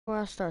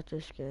Before I start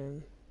this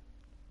game,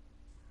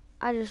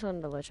 I just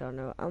wanted to let y'all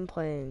know I'm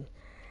playing.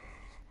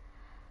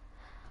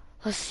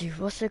 Let's see,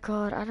 what's it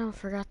called? I don't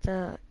forgot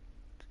the.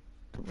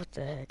 What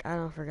the heck? I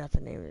don't forgot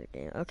the name of the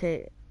game.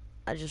 Okay,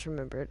 I just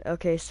remembered.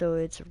 Okay, so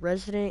it's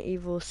Resident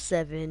Evil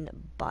 7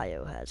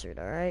 Biohazard,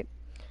 alright?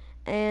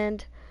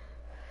 And,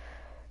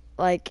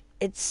 like,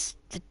 it's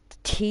the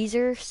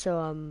teaser, so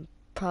I'm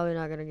probably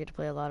not gonna get to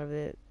play a lot of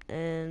it.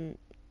 And,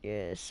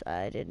 yes,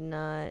 I did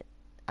not.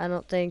 I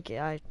don't think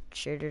I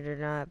shared it or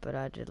not, but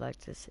I did like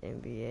this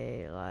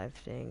NBA live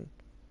thing.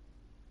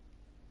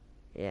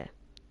 Yeah.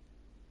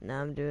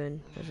 Now I'm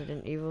doing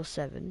Resident Evil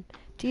 7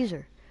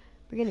 teaser,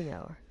 beginning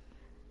hour,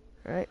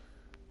 right?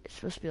 It's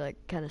supposed to be like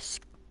kind of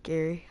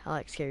scary. I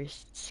like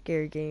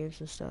scary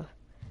games and stuff.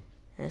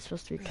 And it's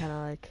supposed to be kind of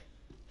like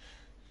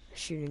a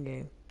shooting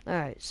game.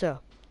 Alright, so,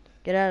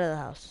 get out of the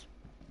house.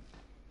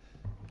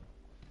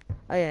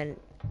 Oh yeah, and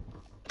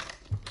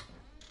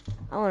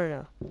I want to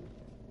know,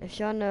 if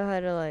y'all know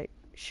how to like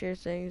share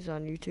things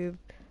on YouTube,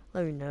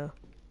 let me know.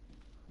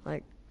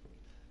 Like,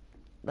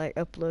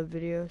 upload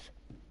videos.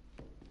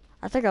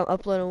 I think I'm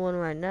uploading one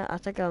right now. I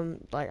think I'm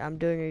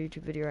doing a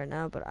YouTube video right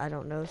now, but I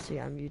don't know. See,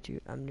 I'm new to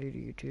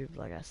YouTube,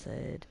 like I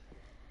said.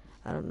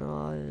 I don't know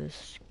all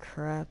this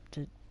crap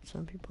that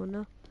some people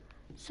know.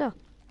 So,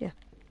 yeah.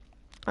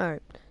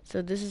 Alright.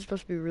 So this is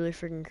supposed to be really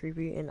freaking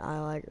creepy, and I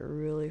like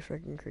really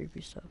freaking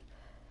creepy stuff.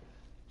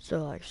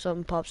 So, like, if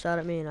something pops out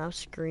at me and I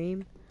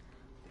scream,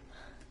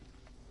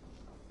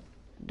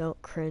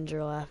 don't cringe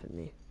or laugh at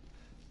me.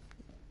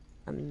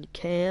 I mean, you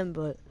can,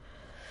 but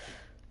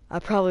I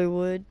probably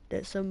would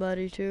at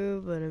somebody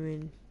too, but I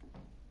mean,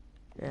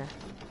 yeah.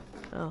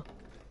 Oh.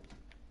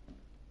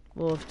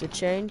 Well, if the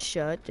chain's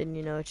shut, then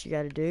you know what you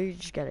gotta do. You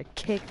just gotta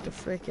kick the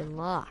freaking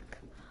lock.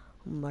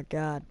 Oh my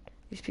god.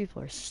 These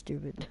people are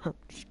stupid. I'm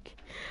just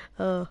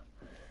kidding.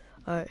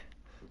 Alright.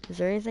 Is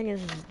there anything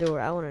in this door?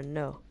 I wanna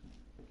know.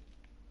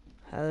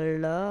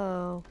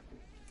 Hello?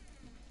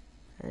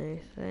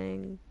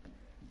 Anything?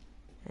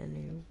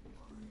 Anyone?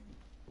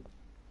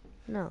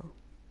 No.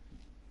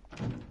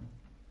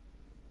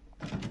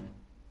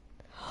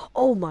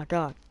 Oh my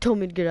god. Told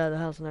me to get out of the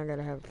house and I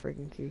gotta have a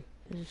freaking key.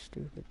 This is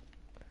stupid.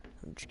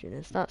 I'm just kidding.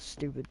 It's not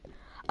stupid.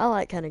 I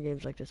like kind of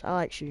games like this. I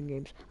like shooting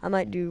games. I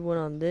might do one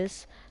on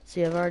this.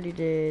 See, I've already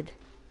did.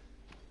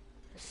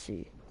 Let's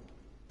see.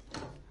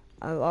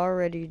 I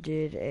already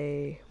did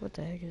a. What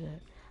the heck is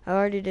that? I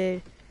already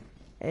did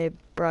a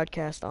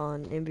broadcast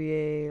on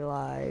NBA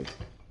Live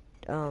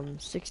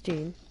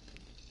 16.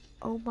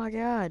 Oh my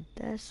god,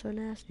 that's so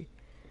nasty.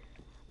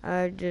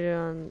 I did it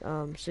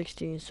on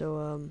 16, so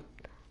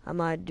I'm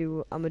gonna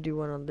do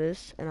one on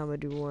this, and I'm gonna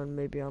do one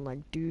maybe on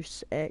like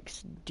Deuce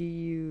X,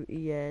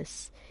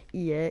 Duesex.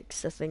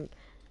 I think,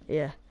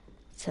 yeah,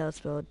 that's how it's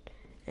spelled.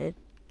 I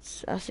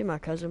see my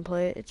cousin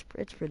play it.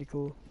 It's pretty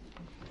cool.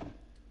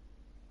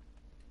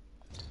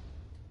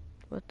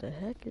 What the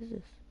heck is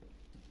this?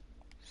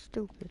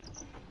 Stupid.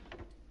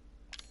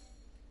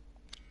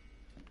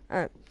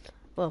 Alright,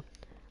 well,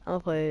 I'm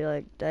gonna play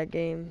like that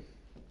game.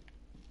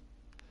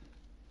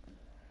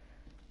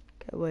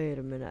 Okay, wait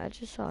a minute. I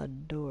just saw a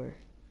door.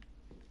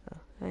 Oh,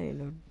 that ain't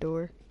no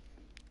door.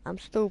 I'm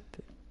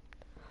stupid.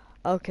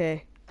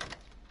 Okay.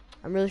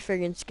 I'm really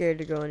freaking scared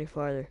to go any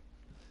farther.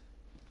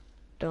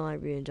 Don't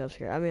like being jump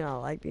scared. I mean, I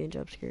like being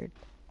jump scared.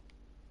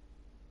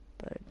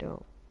 But I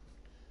don't.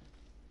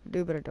 I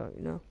do, but I don't,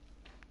 you know?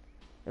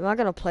 Am I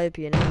gonna play the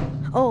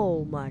piano?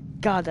 Oh my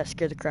god, that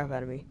scared the crap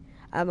out of me.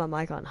 I have my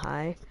mic on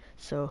high,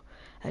 so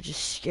that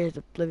just scared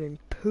the living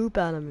poop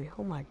out of me.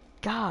 Oh my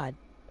god.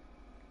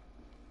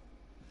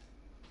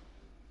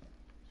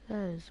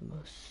 That is the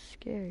most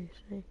scary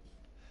thing.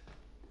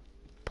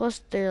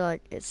 Plus, they're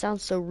like, it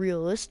sounds so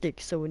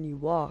realistic, so when you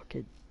walk,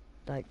 it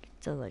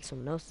sounds like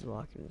someone else is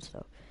walking and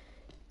stuff.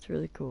 It's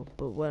really cool.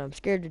 But what I'm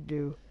scared to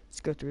do is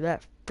go through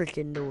that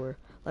freaking door.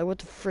 Like, what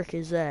the frick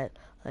is that?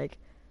 Like,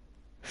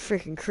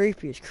 freaking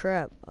creepy as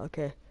crap.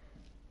 Okay.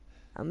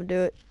 I'm gonna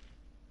do it.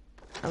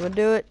 I'm gonna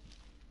do it.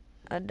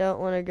 I don't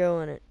want to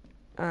go in it.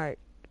 Alright.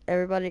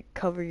 Everybody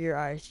cover your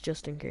eyes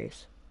just in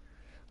case.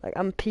 Like,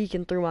 I'm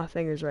peeking through my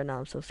fingers right now.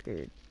 I'm so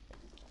scared.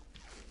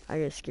 I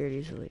get scared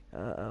easily.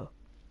 Uh-oh.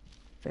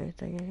 Is there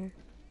anything in here?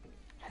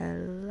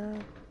 Hello?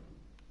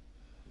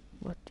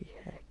 What the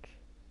heck?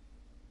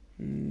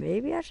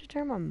 Maybe I should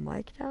turn my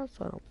mic down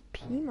so I don't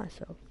pee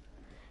myself.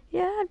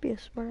 Yeah, that'd be a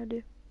smart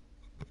idea.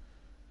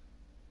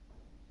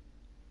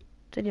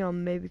 Then y'all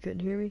maybe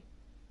couldn't hear me.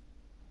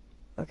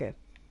 Okay.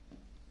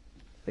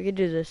 We can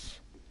do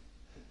this.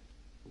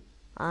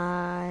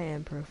 I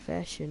am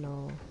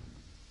professional.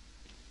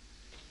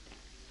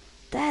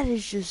 That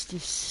is just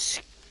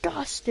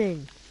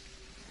disgusting.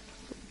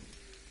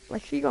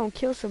 Like, if you gonna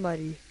kill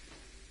somebody,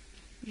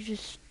 you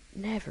just...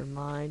 Never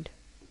mind.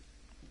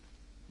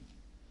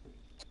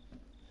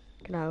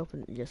 Can I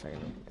open it? Yes, I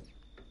can.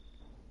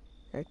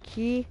 A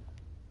key?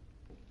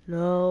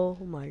 No.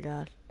 Oh my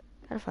god.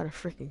 Gotta find a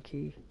freaking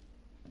key.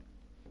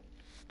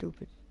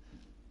 Stupid.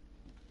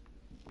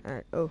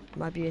 Alright. Oh,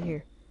 might be in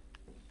here.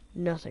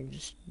 Nothing.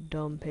 Just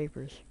dumb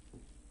papers.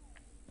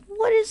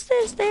 What is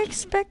this? They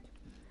expect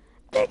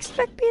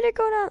me to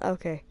go down.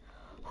 Okay.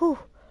 Whew.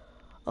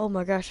 Oh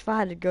my gosh, if I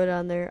had to go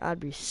down there, I'd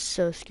be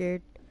so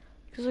scared.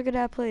 Cause look at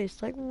that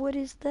place. Like, what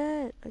is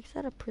that? Like, is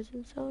that a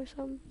prison cell or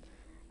something?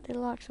 They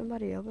lock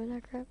somebody up in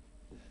that crap?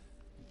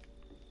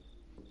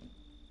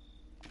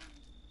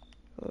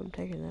 Oh, I'm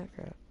taking that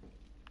crap.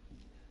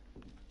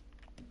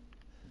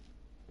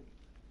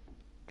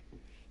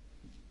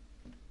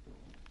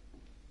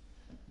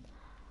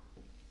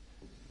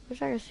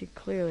 Wish I could see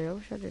clearly. I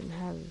wish I didn't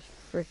have this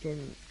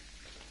freaking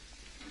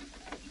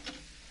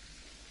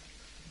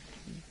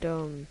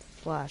dumb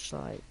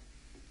flashlight.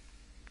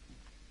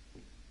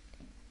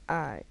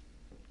 Alright.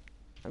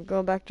 I'm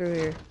going back through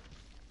here.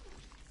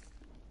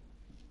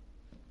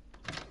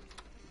 I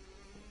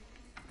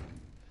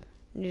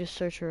need to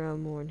search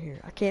around more in here.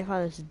 I can't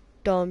find this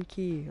dumb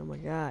key. Oh my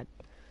god.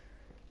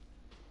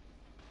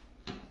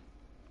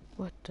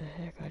 What the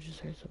heck? I just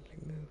heard something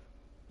move.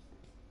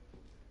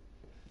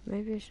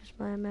 Maybe it's just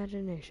my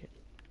imagination.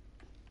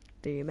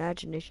 The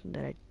imagination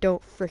that I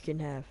don't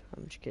freaking have.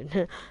 I'm just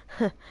kidding.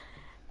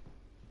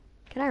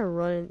 Can I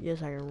run?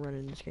 Yes, I can run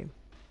in this game.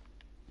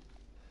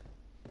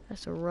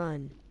 That's a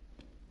run.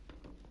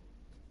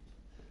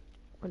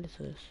 What is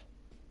this?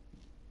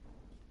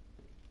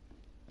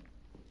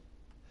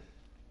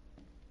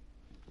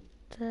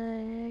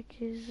 The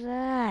heck is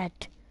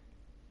that?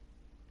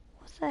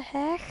 What the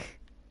heck?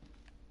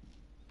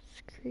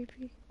 It's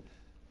creepy.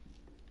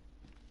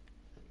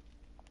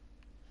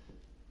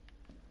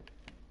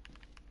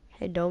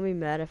 Hey, don't be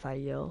mad if I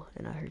yell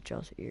and I hurt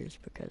y'all's ears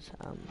because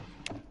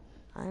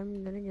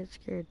I'm gonna get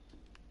scared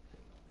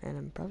and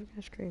I'm probably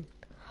gonna scream.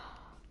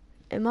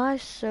 Am I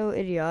so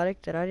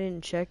idiotic that I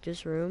didn't check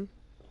this room?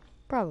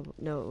 Probably.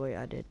 No, wait,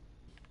 I did.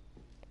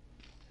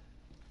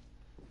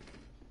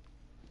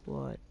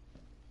 What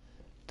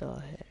the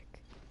heck?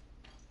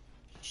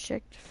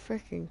 Check the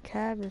freaking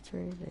cabinets or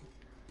anything.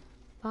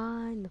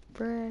 Find the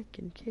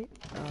frickin' key.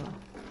 Oh,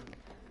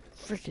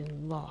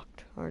 freaking locked.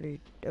 Already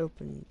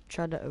opened.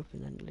 Tried to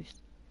open it at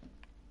least.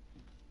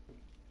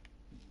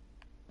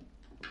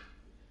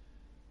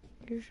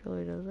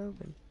 Usually does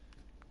open.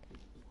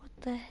 What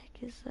the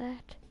heck is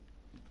that?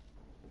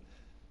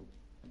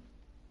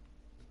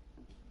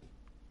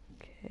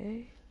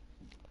 Okay.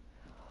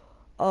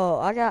 Oh,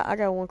 I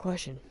got one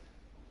question.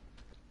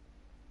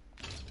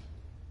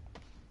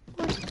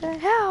 What the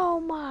hell? Oh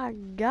my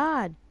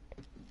god.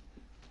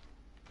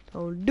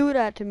 Don't do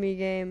that to me,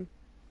 game.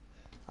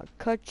 I'll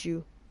cut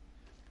you.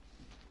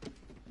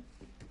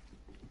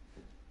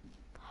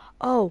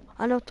 Oh,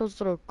 I know what those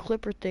little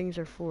clipper things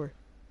are for.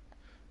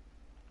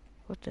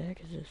 What the heck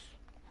is this?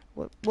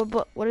 What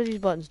do these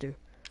buttons do?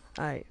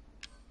 Alright.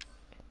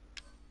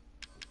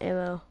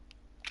 Ammo.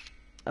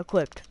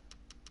 Equipped.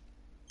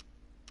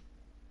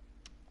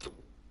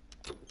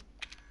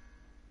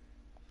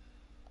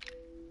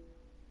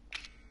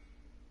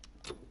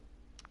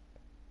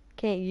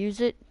 Can't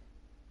use it.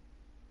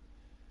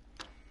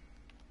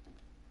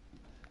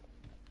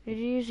 Did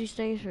you use these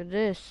things for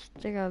this? I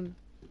think I'm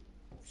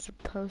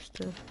supposed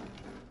to.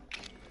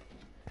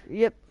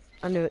 Yep,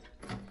 I knew it.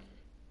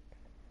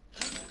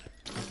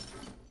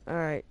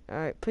 Alright,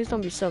 alright. Please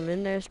don't be something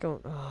in there. It's going.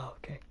 Oh,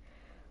 okay.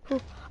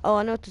 Whew. Oh,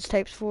 I know what this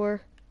tape's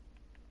for.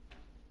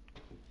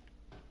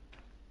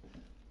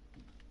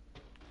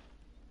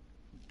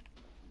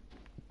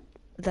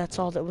 That's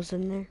all that was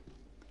in there?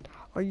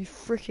 Are you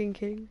freaking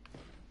kidding me?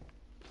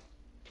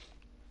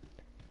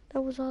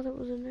 That was all that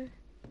was in there?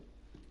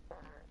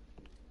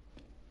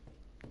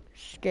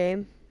 This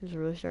game is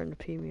really starting to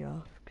pee me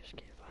off. Just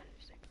can't find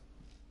anything.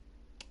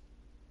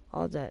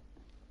 All that.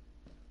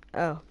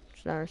 Oh,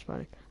 it's not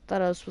responding.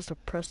 Thought I was supposed to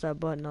press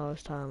that button all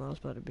this time. I was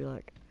about to be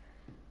like,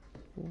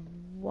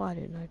 why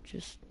didn't I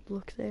just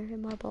look there?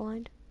 Am I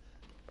blind?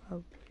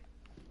 Probably.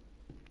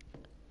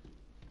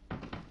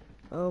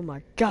 Oh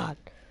my god.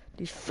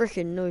 These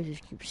freaking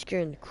noises keep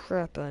scaring the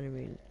crap out of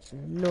me. It's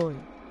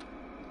annoying.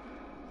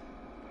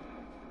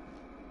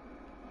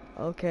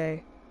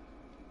 Okay.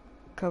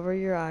 Cover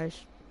your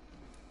eyes.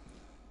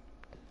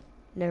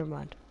 Never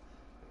mind.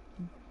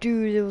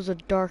 Dude, it was a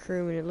dark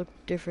room and it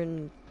looked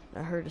different.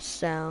 I heard a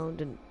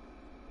sound and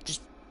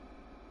just...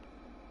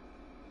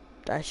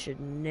 I should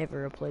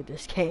never have played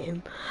this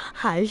game.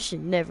 I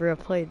should never have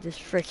played this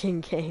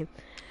freaking game.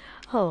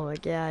 Oh my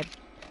god.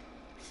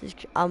 This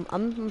is, I'm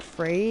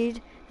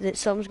afraid that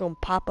something's gonna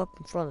pop up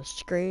in front of the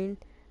screen.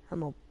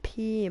 I'm gonna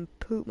pee and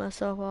poop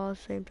myself all at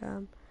the same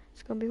time.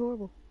 It's gonna be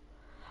horrible.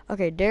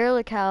 Okay,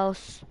 derelict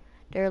house,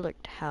 June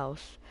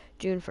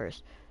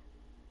 1st.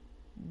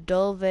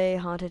 Dulve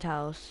haunted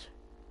house.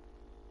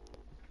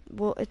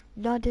 Well, it's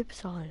not a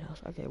haunted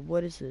house. Okay,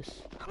 what is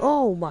this?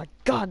 Oh my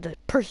god, that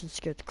person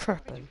scared the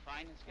crap out of me.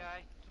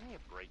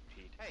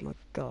 Oh my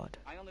god.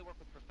 I only work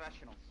with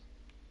professionals.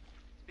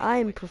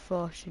 I'm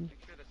professional.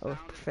 Oh,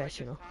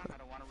 professional.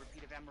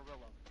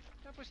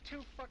 That was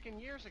 2 fucking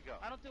years ago.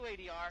 I don't do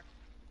ADR.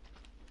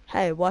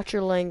 Hey, watch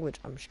your language.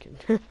 I'm just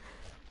kidding.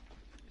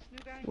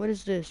 What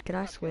is this? Can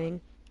I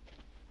swing?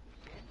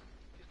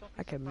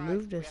 I can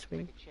move this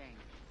swing.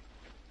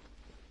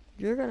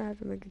 You're gonna have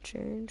to make a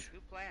change. New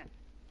plan.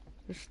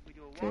 Just We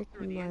do a walk through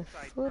taking the my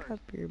inside foot first, up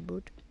your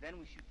boot. then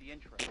we shoot the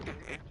intro, just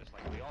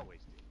like we always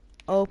do.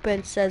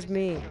 Open says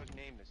me.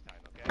 Name this time,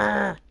 okay?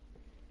 Ah,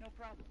 No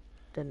problem.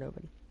 didn't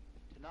open.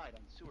 Tonight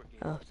on the sewer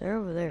game. Oh, they're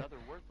over there. Another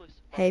worthless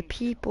Hey, fucking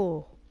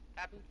people. signal.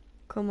 Happy?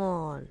 Come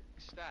on.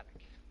 Ecstatic.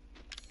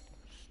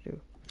 Stu.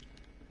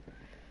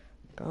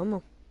 Come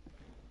on.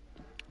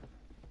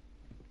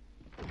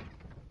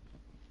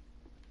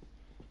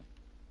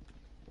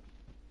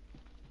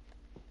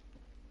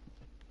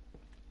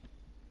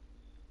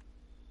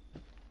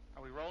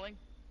 Are we rolling?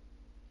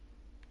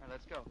 All right,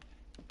 let's go.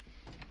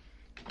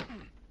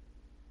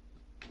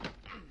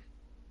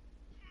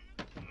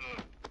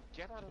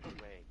 Get out of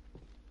the way.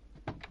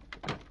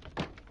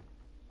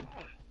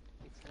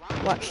 It's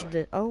locked. Watch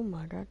this. Oh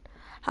my god.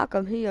 How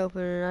come he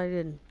opened and I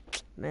didn't?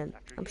 Man,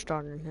 I'm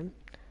stronger than him.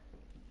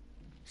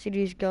 See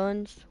these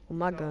guns? Well,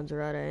 my guns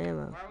are out of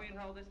ammo. Why are we in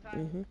hell this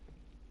time?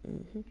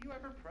 Do you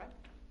ever prep?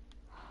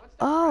 What's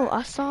the Oh, prep?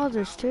 I saw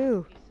this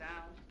too.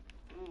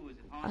 Sound? Ooh, is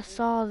it I haunted?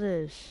 saw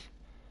this.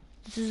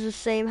 This is the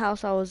same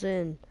house I was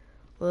in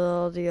with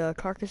all the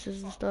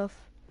carcasses and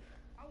stuff.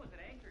 I wasn't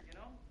anchored, you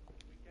know?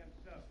 Weekend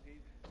stuff,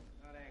 Pete.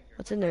 Not anchored.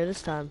 What's in there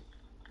this time?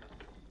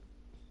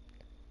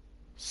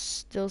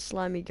 Still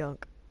slimy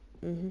gunk.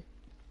 What's the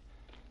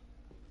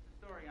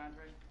story,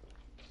 Andre?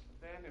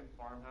 Abandoned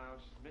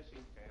farmhouse,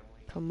 missing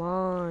family. Come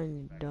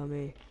on, you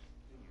dummy.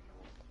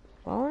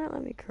 Why won't it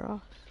let me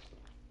cross?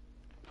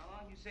 How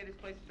long you say this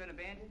place has been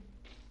abandoned?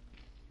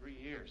 3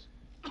 years.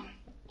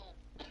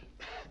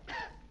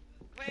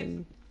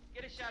 Wait,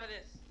 get a shot of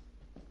this.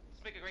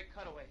 Let's make a great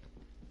cutaway.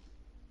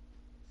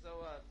 So,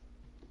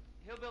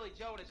 Hillbilly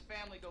Joe and his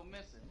family go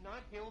missing.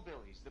 Not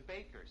hillbillies, the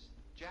Bakers.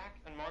 Jack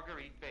and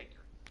Marguerite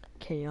Baker.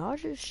 Can y'all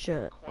just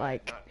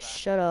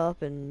shut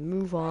up and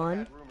move on?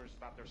 Had rumors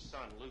about their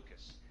son,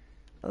 Lucas.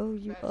 Oh,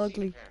 you Bad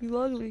ugly, seed you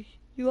parents. ugly,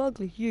 you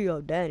ugly. You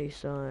your daddy's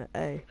son.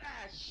 Hey, Ah,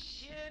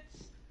 shit.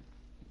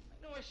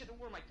 I know I should have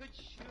worn my good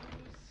shoes.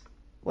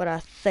 what I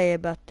say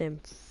about them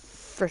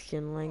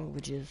frickin'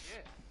 languages.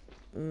 Shit.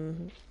 Mhm.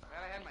 Glad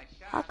I had my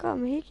shot. How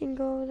come he can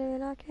go over there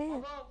and I can't?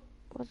 Although,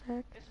 What the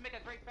heck? this would make a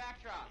great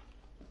backdrop.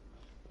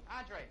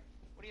 Andre,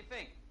 what do you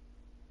think?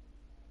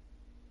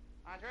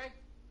 Andre?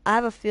 I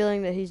have a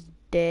feeling that he's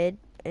dead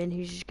and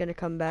he's just gonna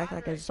come back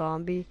like a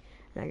zombie,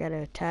 and I gotta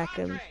attack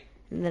him, Andre!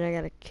 and then I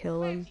gotta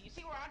kill him, Clancy, you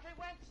see where Andre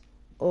went?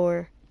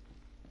 or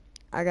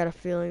I got a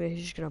feeling that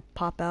he's just gonna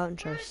pop out and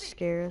try to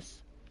scare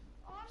us.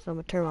 So I'm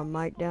gonna turn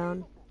my mic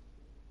down.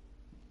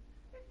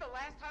 It's the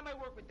last time I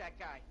work with that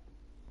guy.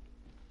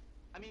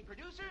 I mean,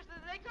 producers,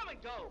 they come and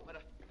go, but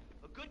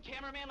a good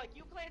cameraman like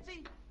you,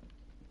 Clancy,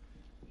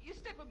 you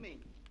stick with me.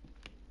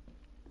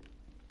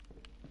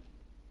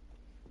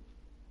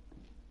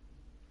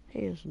 He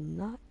is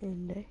not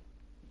in there.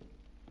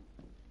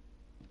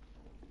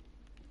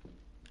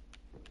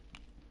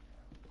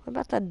 What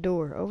about that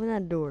door? Open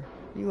that door.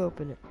 You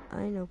open it.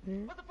 I ain't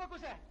opening it. What the fuck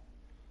was that?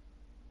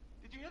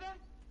 Did you hear that?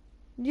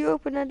 You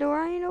open that door.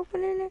 I ain't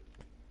opening it.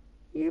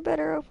 You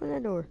better open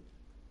that door.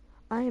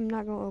 I am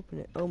not gonna open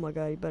it. Oh my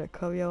god, you better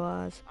cover your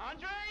eyes.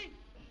 Andre?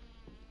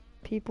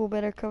 People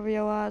better cover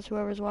your eyes,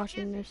 whoever's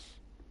watching this.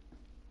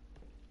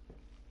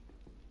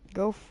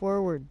 Go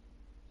forward.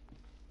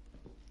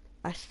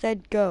 I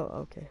said go.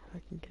 Okay,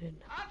 I can get in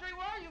now. Andre,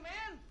 where are you,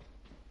 man?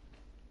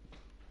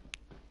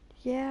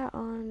 Yeah,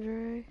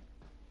 Andre.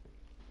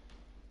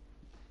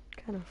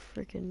 What kind of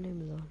freaking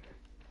name is Andre?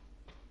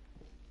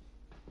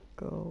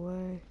 Go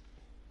away.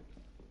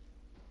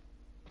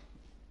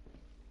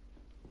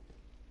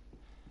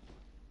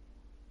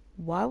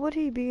 Why would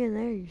he be in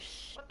there, you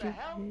What the stupid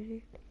hell?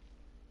 idiot?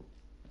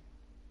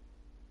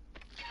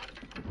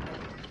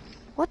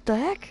 What the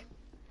heck?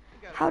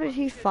 How did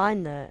he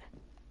find that?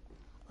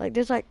 Like,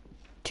 there's like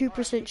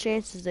 2%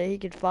 chances that he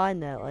could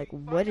find that. Like,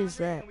 what is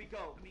that? We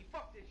go. I mean,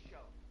 fuck this show.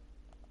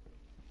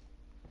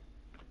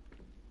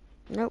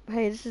 Nope.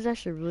 Hey, this is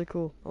actually really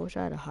cool. I wish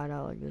I had a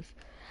hideout like this.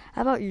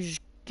 How about you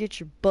just get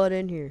your butt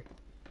in here?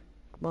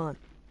 Come on.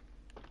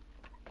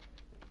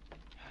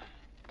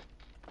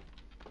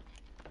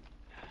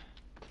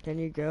 Can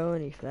you go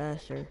any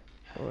faster?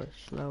 Or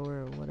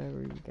slower, or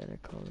whatever you gotta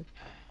call it.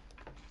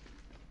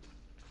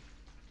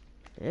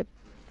 Yep.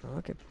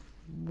 Okay.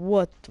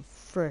 What the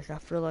frick? I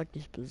feel like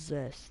he's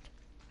possessed.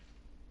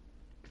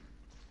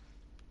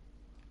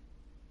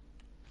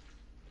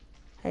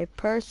 Hey,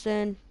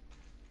 person.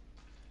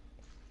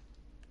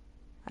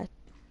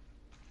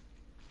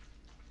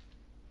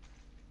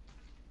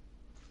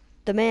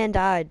 The man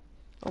died.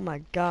 Oh my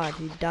god,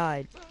 he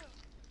died.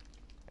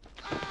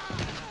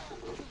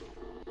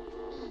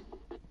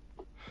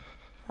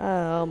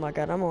 Oh my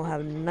god, I'm gonna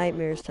have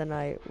nightmares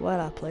tonight. Why'd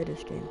I play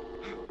this game?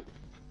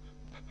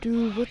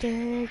 Dude, what the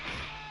heck?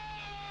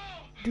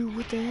 Dude,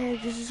 what the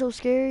heck? This is so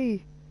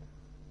scary.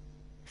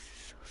 This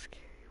is so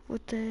scary.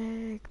 What the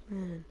heck,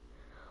 man?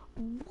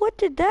 What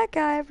did that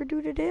guy ever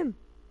do to them?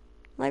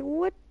 Like,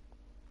 what?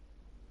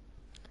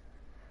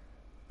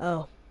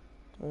 Oh.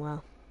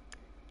 Wow.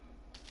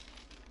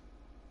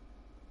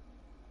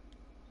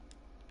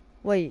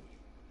 Wait.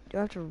 Do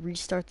I have to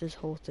restart this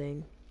whole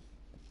thing?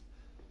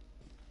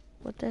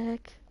 What the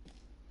heck?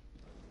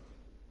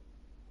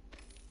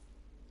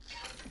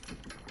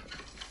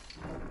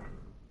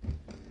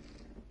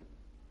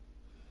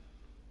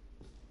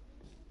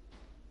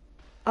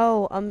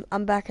 Oh,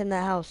 I'm back in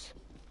that house.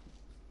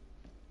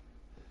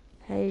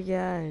 Hey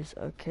guys,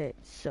 okay,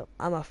 so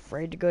I'm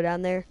afraid to go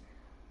down there,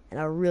 and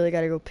I really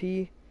gotta go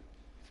pee.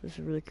 So this is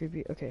really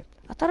creepy. Okay,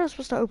 I thought I was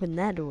supposed to open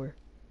that door.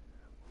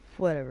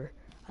 Whatever.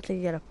 I think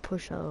you gotta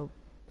push a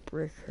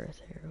brick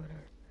right there or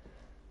whatever.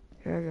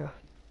 Here I go.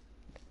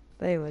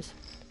 But anyways,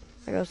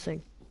 like I was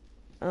saying,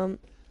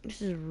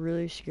 this is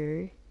really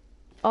scary.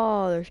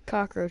 Oh, there's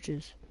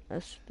cockroaches.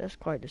 That's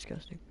quite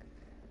disgusting.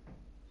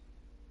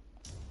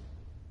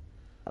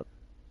 A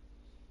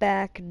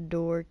back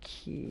door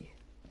key.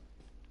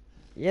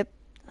 Yep,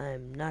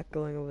 I'm not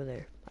going over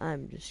there.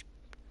 I'm just...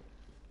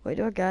 Wait,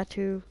 do I got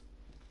to?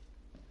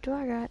 Do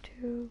I got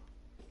to?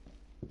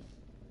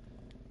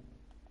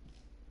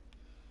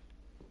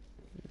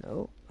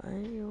 Nope, I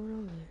ain't going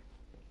over there.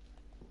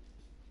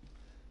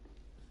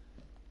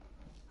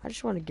 I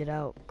just want to get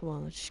out. Come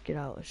on, let's just get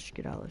out. Let's just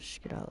get out. Let's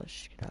just get out. Let's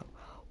just get out.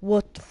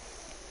 What the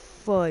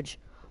fudge?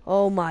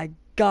 Oh my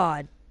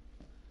god.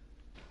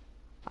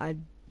 I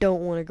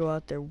don't want to go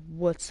out there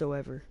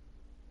whatsoever.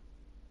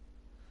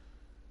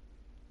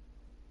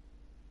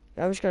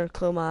 I'm just gonna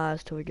close my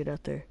eyes till we get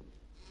out there.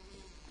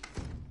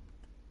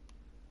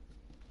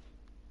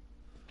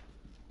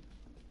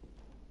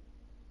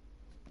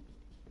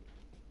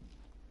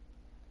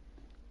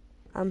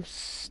 I'm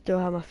still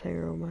have my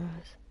finger over my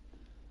eyes.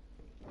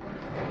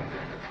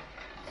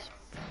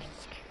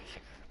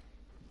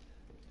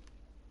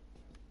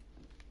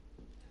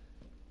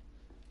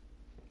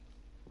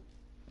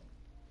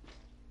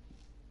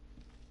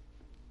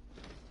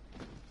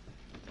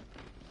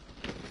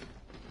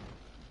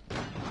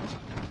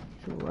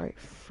 He's right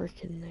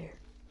freaking there.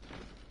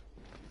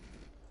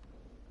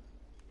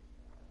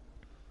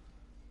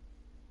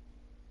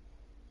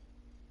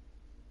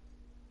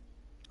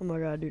 Oh my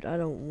god, dude, I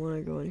don't want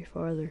to go any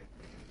farther.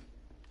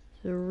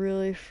 They're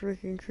really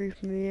freaking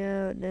creeping me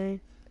out, dang.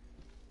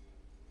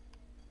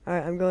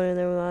 Alright, I'm going in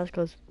there with my eyes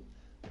closed.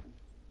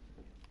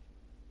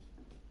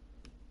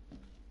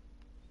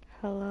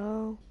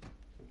 Hello?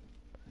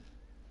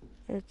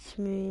 It's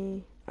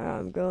me. Alright,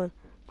 I'm going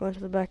to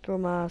the back door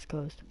with my eyes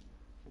closed.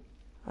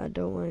 I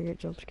don't want to get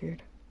jump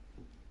scared.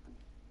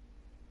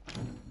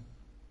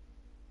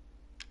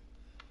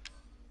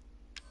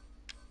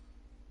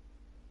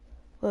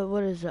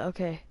 What is that?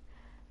 Okay.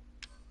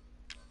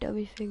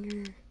 Dummy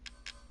finger.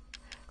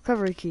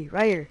 Recovery key,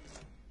 right here.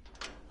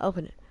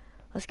 Open it.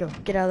 Let's go.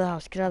 Get out of the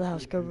house. Get out of the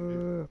house. Go, go, go,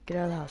 go. Get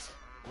out of the house.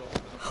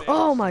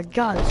 Oh my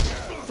god, I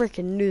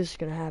freaking knew this was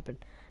gonna happen.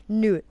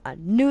 Knew it. I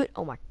knew it.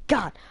 Oh my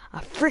god.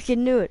 I freaking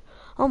knew it.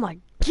 Oh my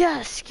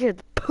god, it scared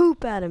the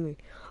poop out of me.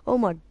 Oh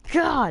my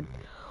god.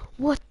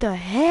 What the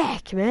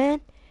heck,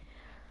 man?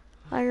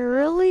 Like,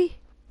 really?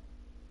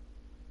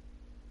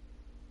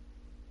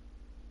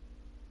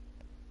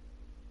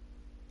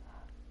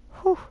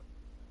 Whew.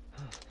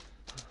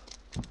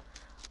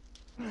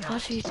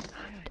 How's he?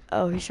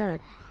 Oh, he's trying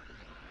to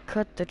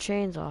cut the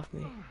chains off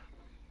me.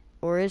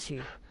 Or is he?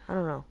 I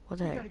don't know. What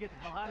the heck? Get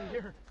the hell out of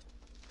here.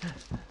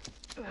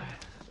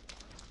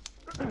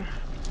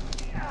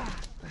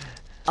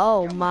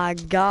 Oh my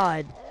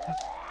god.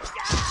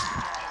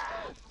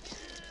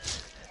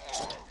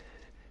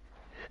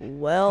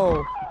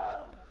 Well,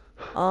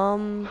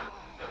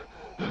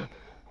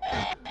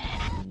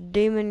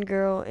 demon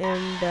girl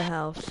in the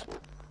house.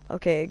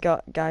 Okay,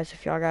 guys,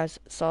 if y'all guys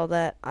saw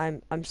that,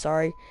 I'm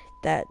sorry.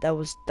 That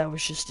was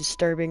just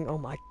disturbing. Oh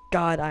my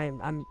god, I'm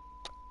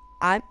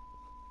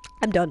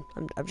done.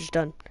 I'm just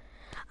done.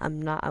 I'm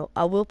not.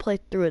 I will play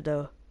through it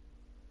though.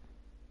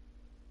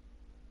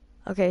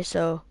 Okay,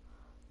 so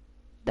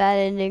bad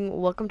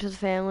ending. Welcome to the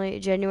family.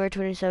 January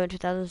 27,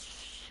 2000.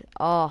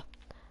 Oh.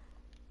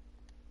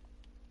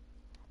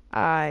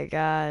 Alright,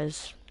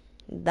 guys.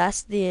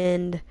 That's the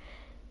end.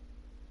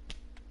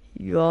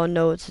 You all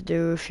know what to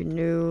do. If you're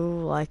new,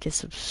 like and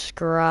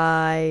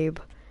subscribe.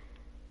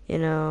 You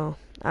know,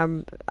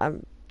 I'm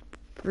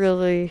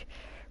really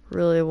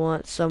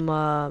want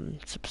some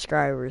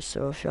subscribers.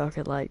 So if y'all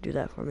could like do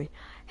that for me.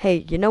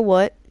 Hey, you know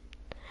what?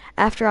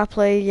 After I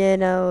play, you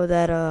know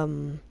that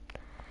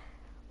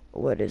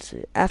what is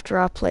it? After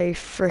I play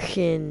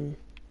frickin'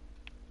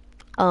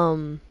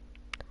 that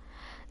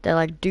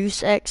like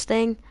Deuce X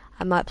thing,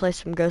 I might play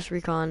some Ghost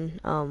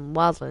Recon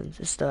Wildlands.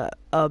 It's the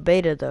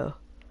beta though.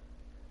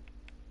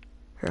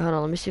 Here, hold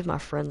on, let me see if my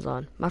friend's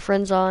on. My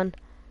friend's on.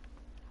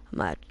 I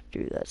might have to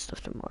do that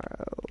stuff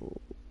tomorrow.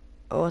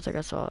 Oh, I think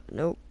I saw it.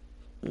 Nope,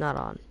 not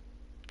on.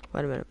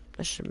 Wait a minute.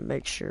 Let's just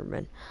make sure,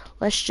 man.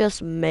 Let's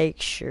just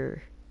make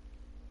sure.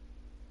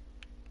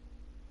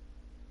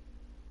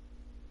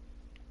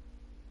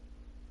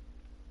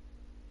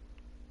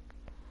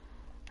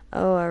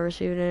 Oh, I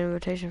received an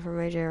invitation from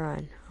AJ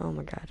Ryan. Oh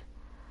my god.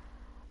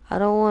 I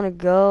don't want to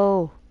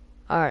go.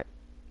 Alright.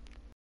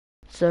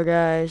 So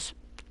guys,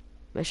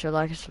 make sure to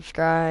like and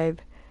subscribe.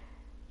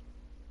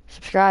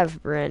 Subscribe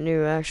if brand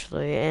new,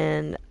 actually,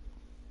 and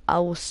I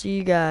will see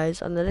you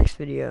guys on the next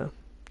video.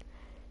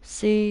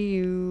 See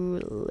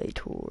you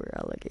later,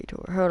 alligator.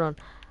 Hold on.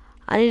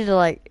 I need to,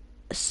 like,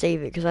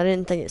 save it, because I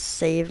didn't think it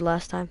saved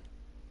last time.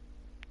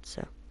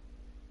 So.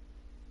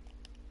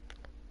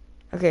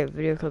 Okay,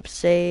 video clip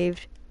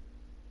saved.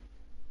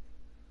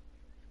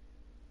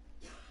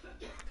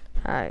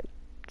 Alright.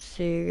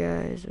 See you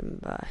guys, and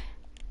bye.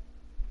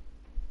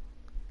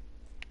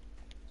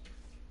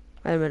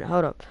 Wait a minute,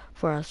 hold up.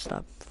 Before I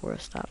stop.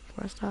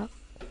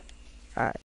 Alright.